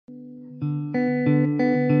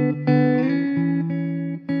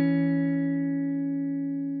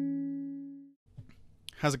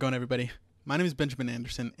How's it going, everybody? My name is Benjamin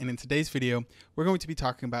Anderson, and in today's video, we're going to be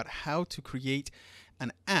talking about how to create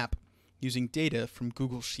an app using data from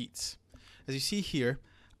Google Sheets. As you see here,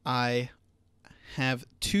 I have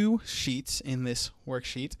two sheets in this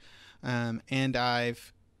worksheet, and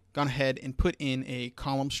I've gone ahead and put in a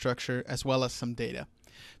column structure as well as some data.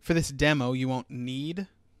 For this demo, you won't need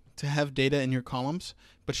to have data in your columns,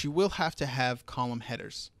 but you will have to have column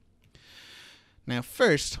headers. Now,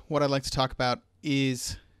 first, what I'd like to talk about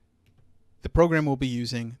is the program we'll be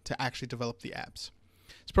using to actually develop the apps.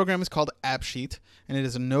 This program is called AppSheet, and it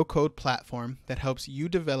is a no-code platform that helps you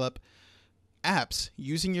develop apps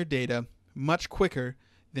using your data much quicker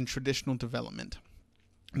than traditional development.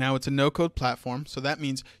 Now, it's a no-code platform, so that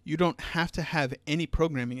means you don't have to have any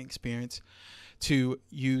programming experience to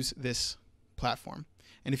use this platform.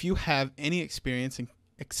 And if you have any experience in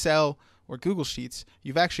Excel or Google Sheets,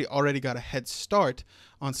 you've actually already got a head start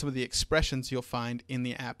on some of the expressions you'll find in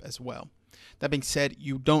the app as well. That being said,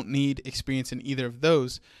 you don't need experience in either of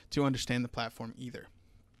those to understand the platform either.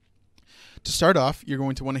 To start off, you're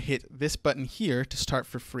going to want to hit this button here to start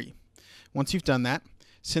for free. Once you've done that,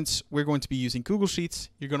 since we're going to be using Google Sheets,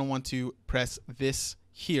 you're going to want to press this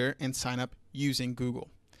here and sign up using Google.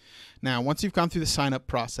 Now, once you've gone through the sign up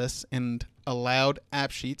process and allowed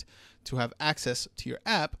AppSheet to have access to your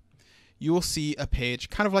app, you will see a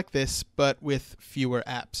page kind of like this, but with fewer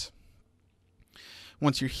apps.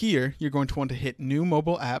 Once you're here, you're going to want to hit New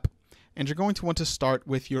Mobile App, and you're going to want to start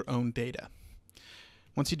with your own data.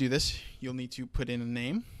 Once you do this, you'll need to put in a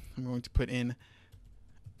name. I'm going to put in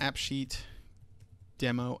AppSheet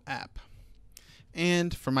Demo App.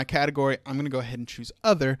 And for my category, I'm going to go ahead and choose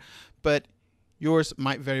Other, but yours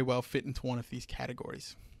might very well fit into one of these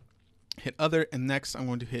categories. Hit Other, and next I'm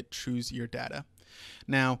going to hit Choose Your Data.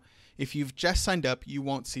 Now, if you've just signed up, you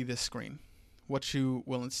won't see this screen. What you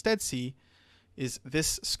will instead see is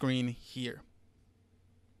this screen here.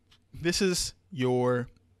 This is your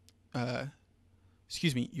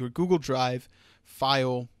your Google Drive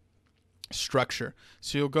file structure.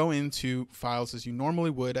 So you'll go into files as you normally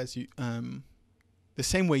would, the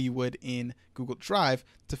same way you would in Google Drive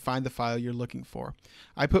to find the file you're looking for.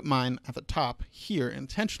 I put mine at the top here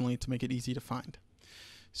intentionally to make it easy to find.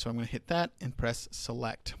 So I'm going to hit that and press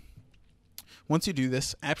Select. Once you do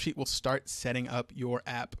this, AppSheet will start setting up your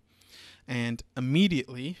app. And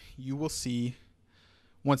immediately you will see,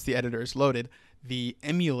 once the editor is loaded, the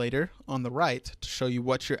emulator on the right to show you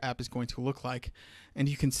what your app is going to look like. And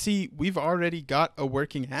you can see we've already got a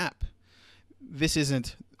working app. This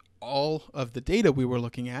isn't all of the data we were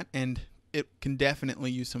looking at, and it can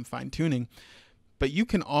definitely use some fine tuning. But you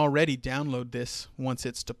can already download this once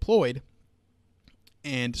it's deployed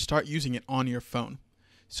and start using it on your phone.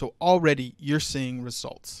 So already you're seeing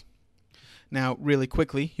results. Now, really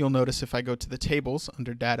quickly, you'll notice if I go to the tables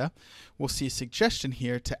under data, we'll see a suggestion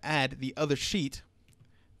here to add the other sheet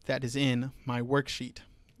that is in my worksheet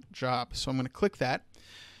job. So I'm going to click that,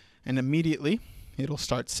 and immediately it'll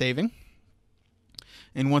start saving.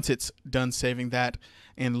 And once it's done saving that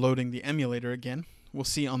and loading the emulator again, we'll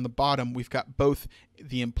see on the bottom we've got both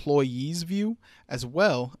the employees view as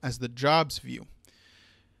well as the jobs view.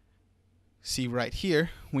 See right here,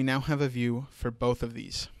 we now have a view for both of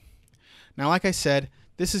these. Now, like I said,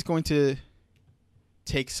 this is going to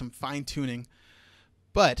take some fine tuning,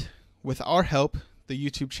 but with our help, the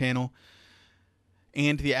YouTube channel,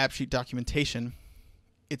 and the AppSheet documentation,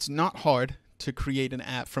 it's not hard to create an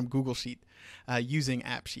app from Google Sheet using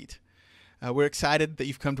AppSheet. We're excited that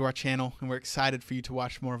you've come to our channel, and we're excited for you to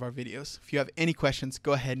watch more of our videos. If you have any questions,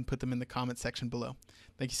 go ahead and put them in the comment section below.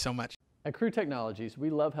 Thank you so much. At Crew Technologies,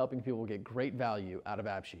 we love helping people get great value out of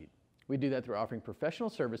AppSheet. We do that through offering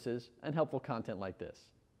professional services and helpful content like this.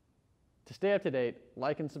 To stay up to date,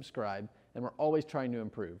 like and subscribe, and we're always trying to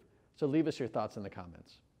improve. So leave us your thoughts in the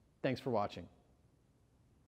comments. Thanks for watching.